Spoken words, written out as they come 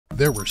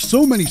There were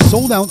so many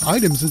sold out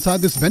items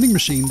inside this vending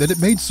machine that it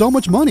made so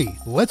much money.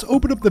 Let's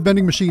open up the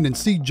vending machine and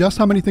see just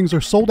how many things are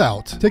sold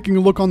out. Taking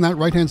a look on that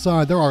right hand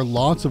side, there are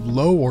lots of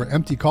low or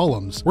empty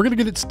columns. We're gonna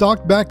get it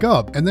stocked back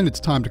up, and then it's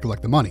time to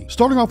collect the money.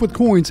 Starting off with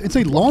coins, it's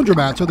a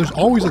laundromat, so there's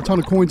always a ton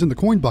of coins in the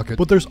coin bucket,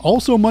 but there's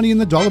also money in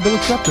the dollar bill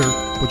acceptor.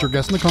 Put your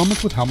guess in the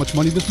comments with how much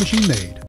money this machine made.